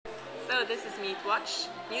Hello, this is Mutewatch.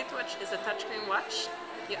 Mutewatch is a touchscreen watch.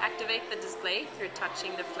 You activate the display through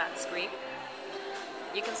touching the flat screen.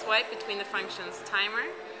 You can swipe between the functions timer,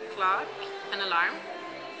 clock and alarm.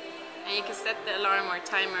 And you can set the alarm or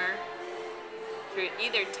timer through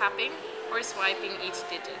either tapping or swiping each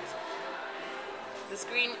digit. The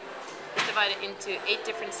screen is divided into 8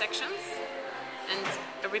 different sections and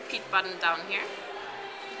a repeat button down here.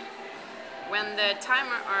 When the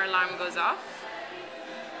timer or alarm goes off,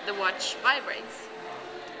 the watch vibrates.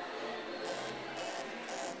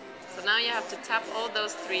 So now you have to tap all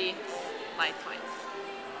those 3 light points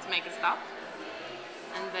to make it stop.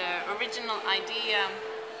 And the original idea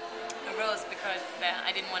arose because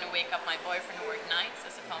I didn't want to wake up my boyfriend who worked nights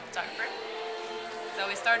as a phone photographer. So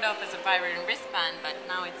we started off as a vibrating wristband, but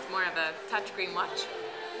now it's more of a touchscreen watch.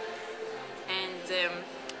 And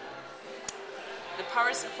the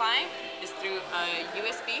power supply is through a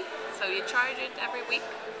USB, so you charge it every week.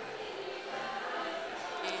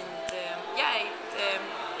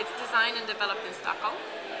 It's designed and developed in Stockholm,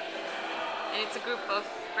 and it's a group of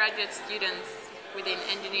graduate students within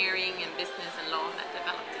engineering and business and law that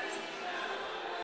developed it.